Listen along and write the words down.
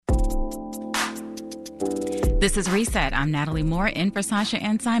This is Reset. I'm Natalie Moore in for Sasha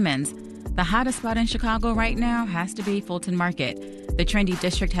Ann Simons. The hottest spot in Chicago right now has to be Fulton Market. The trendy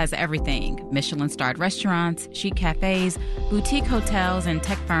district has everything: Michelin-starred restaurants, chic cafes, boutique hotels, and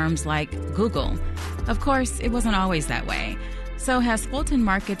tech firms like Google. Of course, it wasn't always that way. So has Fulton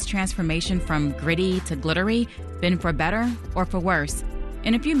Market's transformation from gritty to glittery been for better or for worse?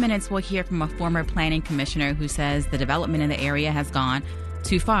 In a few minutes, we'll hear from a former planning commissioner who says the development in the area has gone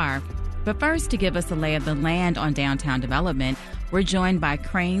too far. But first, to give us a lay of the land on downtown development, we're joined by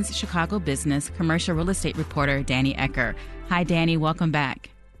Crain's Chicago business commercial real estate reporter, Danny Ecker. Hi, Danny. Welcome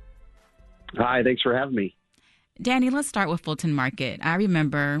back. Hi. Thanks for having me. Danny, let's start with Fulton Market. I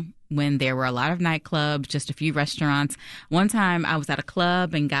remember when there were a lot of nightclubs, just a few restaurants. One time I was at a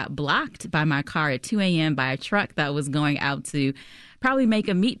club and got blocked by my car at 2 a.m. by a truck that was going out to probably make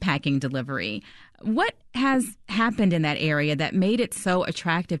a meatpacking delivery. What has happened in that area that made it so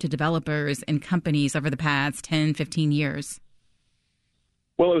attractive to developers and companies over the past 10, 15 years?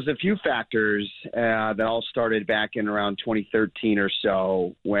 Well, it was a few factors that all started back in around 2013 or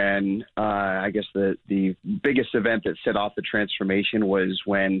so when I guess the biggest event that set off the transformation was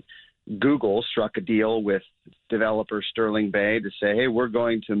when Google struck a deal with developer Sterling Bay to say, hey, we're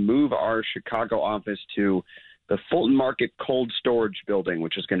going to move our Chicago office to the Fulton Market cold storage building,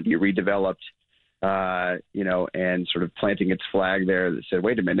 which is going to be redeveloped. And sort of planting its flag there that said,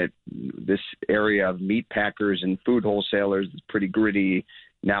 wait a minute, this area of meat packers and food wholesalers is pretty gritty,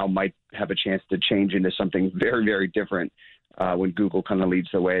 now might have a chance to change into something very, very different when Google kind of leads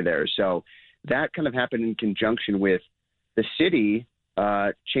the way there. So that kind of happened in conjunction with the city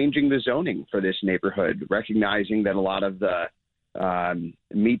changing the zoning for this neighborhood, recognizing that a lot of the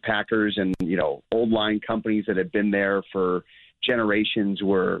meat packers and, old line companies that have been there for generations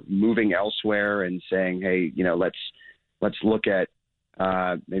were moving elsewhere and saying, hey, let's look at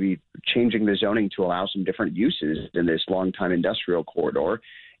maybe changing the zoning to allow some different uses in this longtime industrial corridor.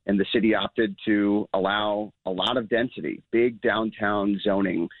 And the city opted to allow a lot of density, big downtown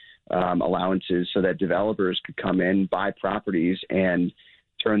zoning allowances so that developers could come in, buy properties, and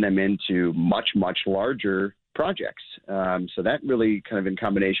turn them into much, much larger projects. So that really kind of in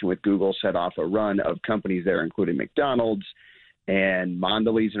combination with Google set off a run of companies there, including McDonald's and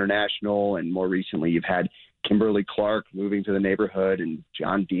Mondelez International, and more recently you've had Kimberly-Clark moving to the neighborhood and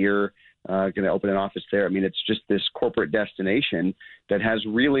John Deere going to open an office there. I mean, it's just this corporate destination that has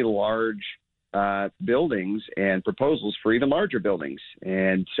really large buildings and proposals for even larger buildings.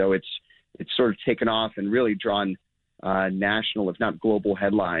 And so it's sort of taken off and really drawn national, if not global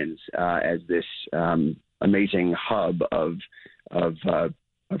headlines as this amazing hub of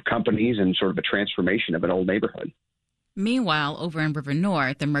companies and sort of a transformation of an old neighborhood. Meanwhile, over in River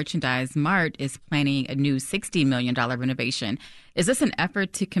North, the Merchandise Mart is planning a new $60 million renovation. Is this an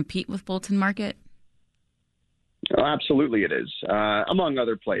effort to compete with Fulton Market? Oh, absolutely it is. Among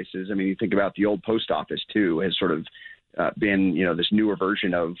other places. I mean, you think about the old post office, too, has sort of been, this newer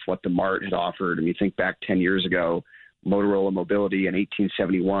version of what the Mart had offered. I mean, you think back 10 years ago, Motorola Mobility in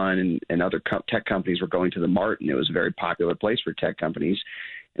 1871 and other tech companies were going to the Mart, and it was a very popular place for tech companies.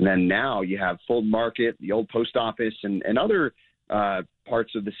 And then now you have Fulton Market, the old post office, and other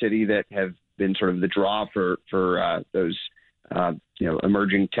parts of the city that have been sort of the draw for those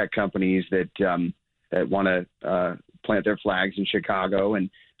emerging tech companies that want to plant their flags in Chicago. And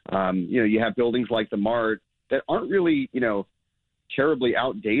you have buildings like the Mart that aren't really terribly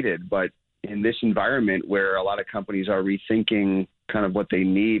outdated, but in this environment where a lot of companies are rethinking kind of what they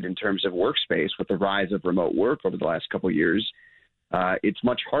need in terms of workspace with the rise of remote work over the last couple of years. It's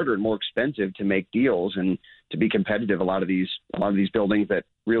much harder and more expensive to make deals and to be competitive. A lot of these buildings that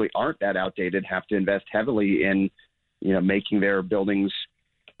really aren't that outdated have to invest heavily in, making their buildings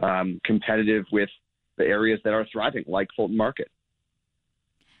competitive with the areas that are thriving, like Fulton Market.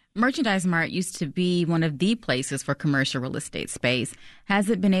 Merchandise Mart used to be one of the places for commercial real estate space. Has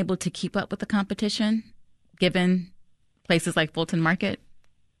it been able to keep up with the competition, given places like Fulton Market?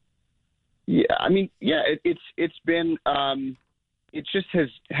 Yeah, I mean, it's been. It just has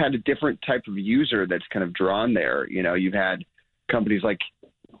had a different type of user that's kind of drawn there. You've had companies like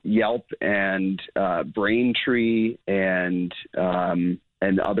Yelp and Braintree and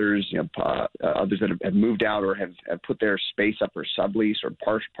others, others that have moved out or have put their space up for sublease or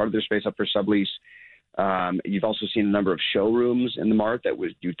part of their space up for sublease. You've also seen a number of showrooms in the Mart that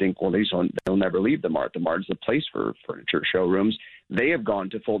you think, well, they'll never leave the Mart. The Mart is the place for furniture showrooms. They have gone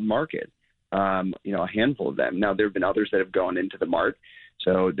to Fulton Market. A handful of them. Now, there have been others that have gone into the Mart.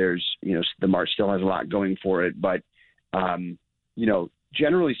 So there's, the Mart still has a lot going for it. But,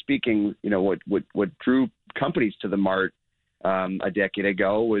 generally speaking, what drew companies to the Mart a decade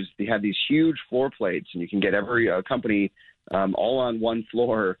ago was they had these huge floor plates, and you can get every company all on one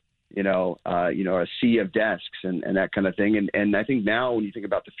floor. A sea of desks and that kind of thing. And I think now when you think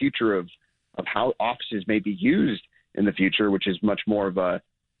about the future of how offices may be used in the future, which is much more of a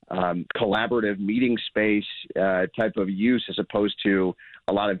collaborative meeting space type of use as opposed to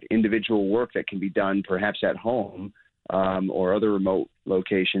a lot of individual work that can be done perhaps at home or other remote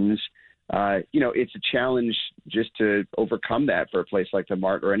locations. It's a challenge just to overcome that for a place like the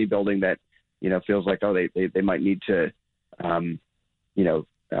Mart or any building that, feels like, they might need to,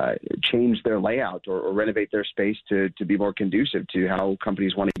 change their layout or renovate their space to be more conducive to how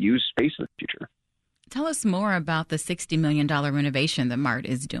companies want to use space in the future. Tell us more about the $60 million renovation that Mart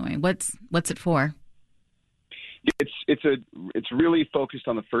is doing. What's it for? It's really focused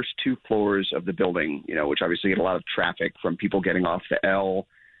on the first two floors of the building, which obviously get a lot of traffic from people getting off the L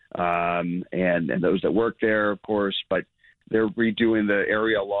and those that work there, of course. But they're redoing the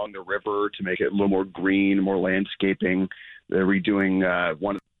area along the river to make it a little more green, more landscaping. They're redoing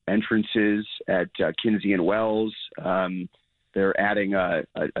one of the entrances at Kinsey and Wells. They're adding a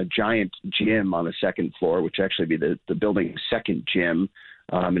giant gym on the second floor, which actually be the building's second gym,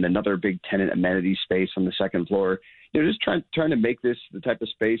 and another big tenant amenity space on the second floor. Just trying to make this the type of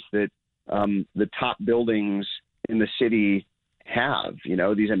space that the top buildings in the city have.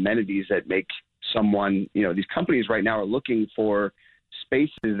 These amenities that make someone. These companies right now are looking for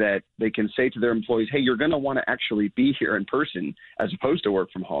spaces that they can say to their employees, hey, you're going to want to actually be here in person as opposed to work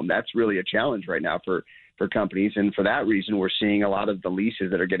from home. That's really a challenge right now for companies. And for that reason, we're seeing a lot of the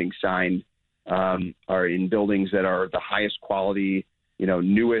leases that are getting signed are in buildings that are the highest quality,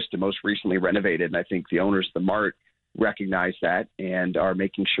 newest and most recently renovated. And I think the owners of the Mart recognize that and are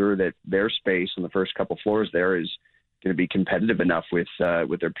making sure that their space on the first couple floors there is going to be competitive enough with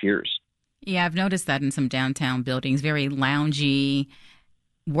their peers. Yeah, I've noticed that in some downtown buildings, very loungy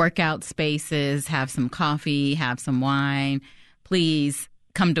workout spaces, have some coffee, have some wine. Please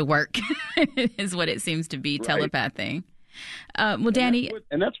come to work is what it seems to be, right. Telepathing. Well, Danny.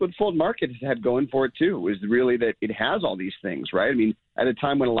 And that's what Fulton Market has had going for it, too, is really that it has all these things, right? I mean, at a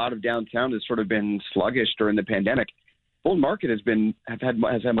time when a lot of downtown has sort of been sluggish during the pandemic, Fulton Market has had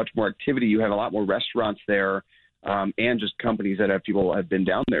much more activity. You have a lot more restaurants there and just companies that people have been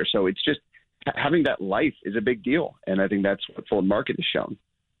down there. So it's just having that life is a big deal. And I think that's what Fulton Market has shown.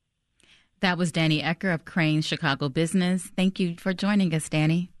 That was Danny Ecker of Crane's Chicago Business. Thank you for joining us,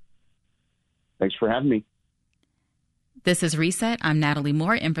 Danny. Thanks for having me. This is Reset. I'm Natalie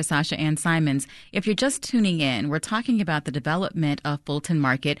Moore in for Sasha Ann Simons. If you're just tuning in, we're talking about the development of Fulton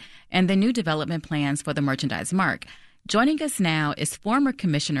Market and the new development plans for the Merchandise Mart. Joining us now is former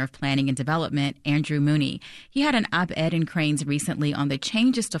Commissioner of Planning and Development, Andrew Mooney. He had an op-ed in Crane's recently on the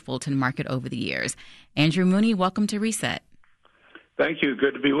changes to Fulton Market over the years. Andrew Mooney, welcome to Reset. Thank you.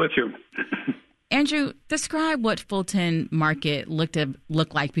 Good to be with you. Andrew, describe what Fulton Market looked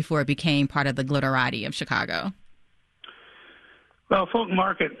like before it became part of the glitterati of Chicago. Well, Fulton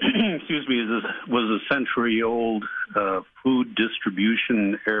Market, was a century-old food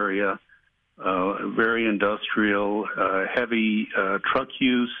distribution area, very industrial, heavy truck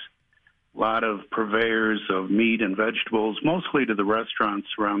use, a lot of purveyors of meat and vegetables, mostly to the restaurants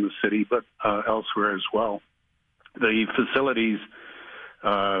around the city, but elsewhere as well. The facilities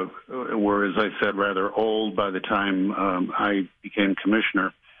were, as I said, rather old by the time I became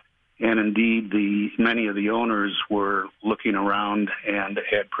commissioner. And indeed, many of the owners were looking around and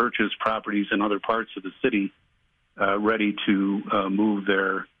had purchased properties in other parts of the city ready to move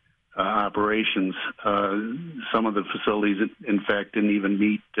their operations. Some of the facilities, in fact, didn't even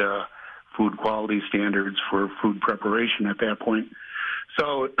meet food quality standards for food preparation at that point.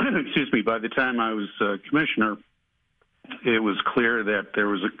 So, by the time I was commissioner, it was clear that there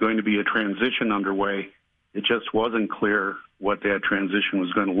was going to be a transition underway. It just wasn't clear what that transition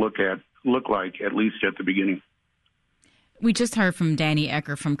was going to look like, at least at the beginning. We just heard from Danny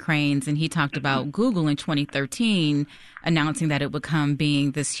Ecker from Crane's, and he talked about Google in 2013 announcing that it would come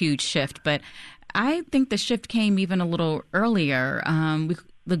being this huge shift. But I think the shift came even a little earlier.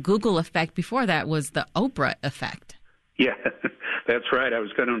 The Google effect before that was the Oprah effect. Yeah, that's right. I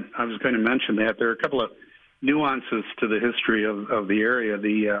was going to mention that. There are a couple of nuances to the history of the area.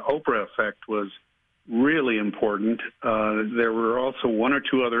 The Oprah effect was really important. There were also one or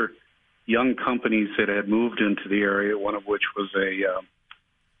two other young companies that had moved into the area, one of which was a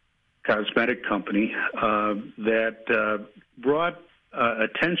cosmetic company that brought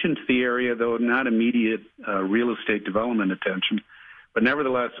attention to the area, though not immediate real estate development attention. But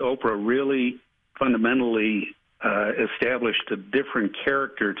nevertheless, Oprah really fundamentally established a different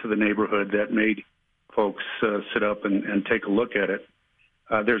character to the neighborhood that made folks sit up and take a look at it.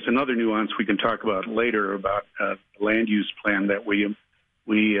 There's another nuance we can talk about later about the land use plan that we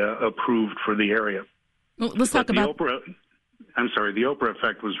approved for the area. Well, let's talk about the Oprah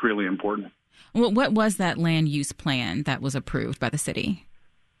effect was really important. Well, what was that land use plan that was approved by the city?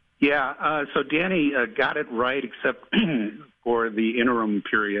 Yeah, so Danny got it right, except for the interim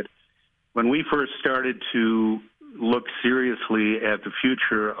period. When we first started to look seriously at the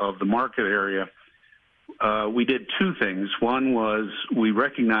future of the market area, we did two things. One was we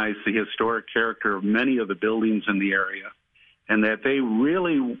recognized the historic character of many of the buildings in the area, and that they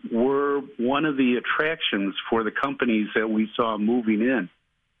really were one of the attractions for the companies that we saw moving in.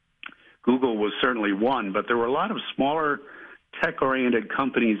 Google was certainly one, but there were a lot of smaller tech-oriented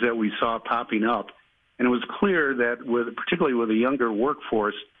companies that we saw popping up. And it was clear that, particularly with a younger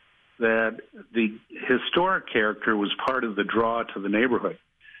workforce, that the historic character was part of the draw to the neighborhood.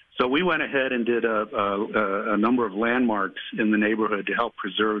 So we went ahead and did a number of landmarks in the neighborhood to help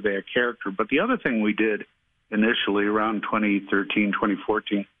preserve that character. But the other thing we did initially around 2013,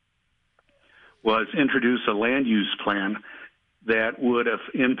 2014, was introduce a land use plan that would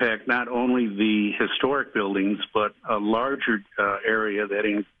impact not only the historic buildings, but a larger area that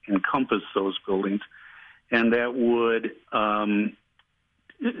encompassed those buildings, and that would, to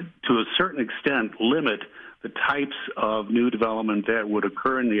a certain extent, limit the types of new development that would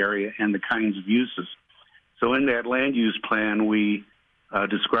occur in the area and the kinds of uses. So in that land use plan, we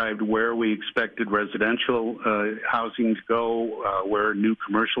described where we expected residential housing to go, where new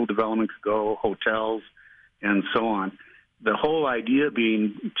commercial development could go, hotels, and so on. The whole idea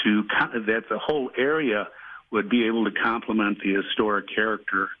being that the whole area would be able to complement the historic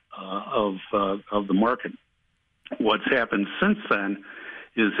character of the market. What's happened since then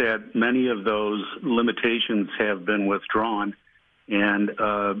is that many of those limitations have been withdrawn, and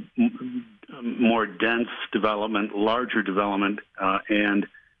more dense development, larger development, and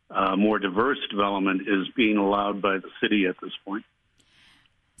more diverse development is being allowed by the city at this point.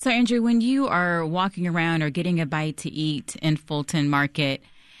 So, Andrew, when you are walking around or getting a bite to eat in Fulton Market,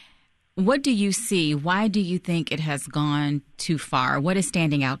 what do you see? Why do you think it has gone too far? What is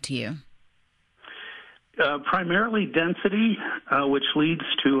standing out to you? Primarily density, which leads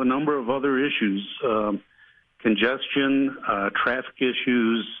to a number of other issues. Congestion, traffic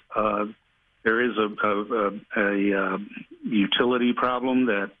issues. There is a utility problem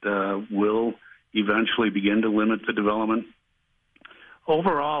that will eventually begin to limit the development.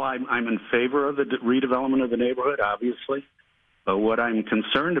 Overall, I'm in favor of the redevelopment of the neighborhood, obviously. But what I'm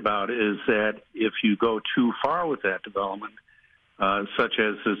concerned about is that if you go too far with that development, such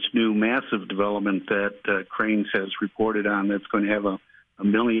as this new massive development that Cranes has reported on, that's going to have a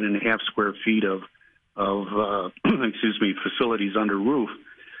 1.5 million square feet of facilities under roof,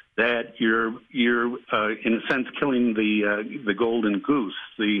 that you're in a sense killing the golden goose.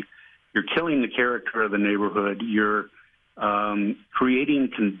 You're killing the character of the neighborhood. You're creating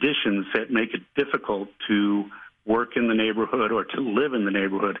conditions that make it difficult to work in the neighborhood or to live in the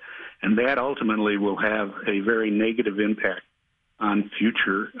neighborhood, and that ultimately will have a very negative impact on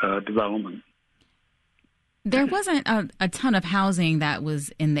future development. There wasn't a ton of housing that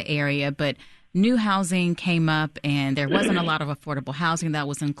was in the area, but new housing came up, and there wasn't a lot of affordable housing that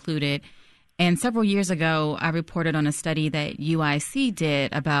was included. And several years ago, I reported on a study that UIC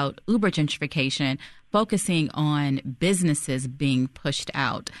did about Uber gentrification, focusing on businesses being pushed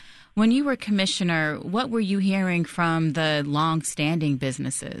out. When you were commissioner, what were you hearing from the long-standing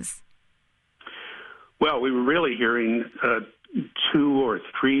businesses? Well, we were really hearing two or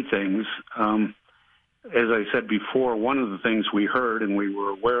three things. As I said before, one of the things we heard and we were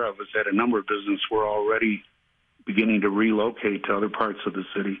aware of is that a number of businesses were already beginning to relocate to other parts of the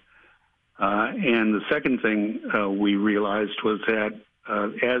city. And the second thing we realized was that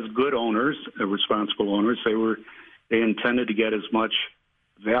as good owners, responsible owners, they intended to get as much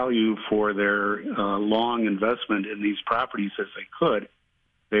value for their long investment in these properties as they could.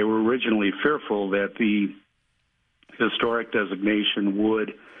 They were originally fearful that the historic designation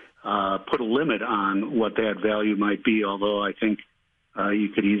would put a limit on what that value might be, although I think you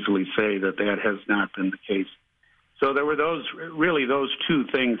could easily say that has not been the case. So there were those two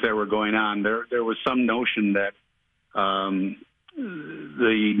things that were going on. There was some notion that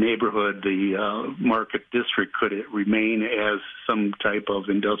the neighborhood, the market district, could remain as some type of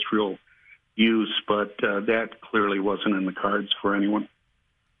industrial use, but that clearly wasn't in the cards for anyone.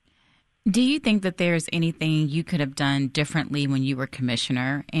 Do you think that there's anything you could have done differently when you were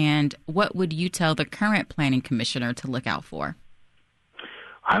commissioner? And what would you tell the current planning commissioner to look out for?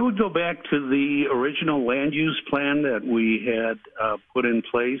 I would go back to the original land use plan that we had put in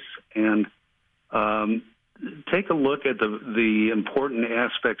place and take a look at the important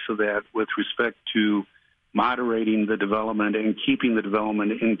aspects of that with respect to moderating the development and keeping the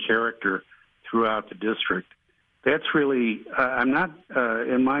development in character throughout the district. That's really,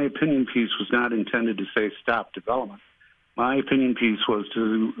 in my opinion piece was not intended to say stop development. My opinion piece was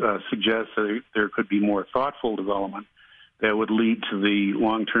to suggest that there could be more thoughtful development that would lead to the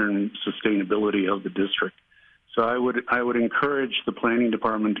long-term sustainability of the district. So I would encourage the planning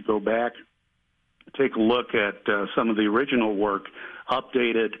department to go back, take a look at some of the original work,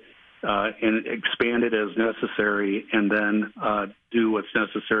 update it, and expand it as necessary, and then do what's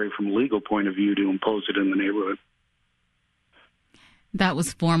necessary from a legal point of view to impose it in the neighborhood. That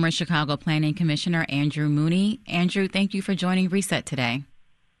was former Chicago Planning Commissioner Andrew Mooney. Andrew, thank you for joining Reset today.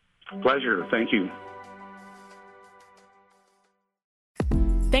 Pleasure. Thank you.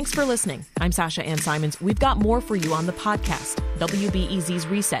 Thanks for listening. I'm Sasha Ann Simons. We've got more for you on the podcast, WBEZ's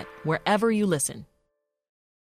Reset, wherever you listen.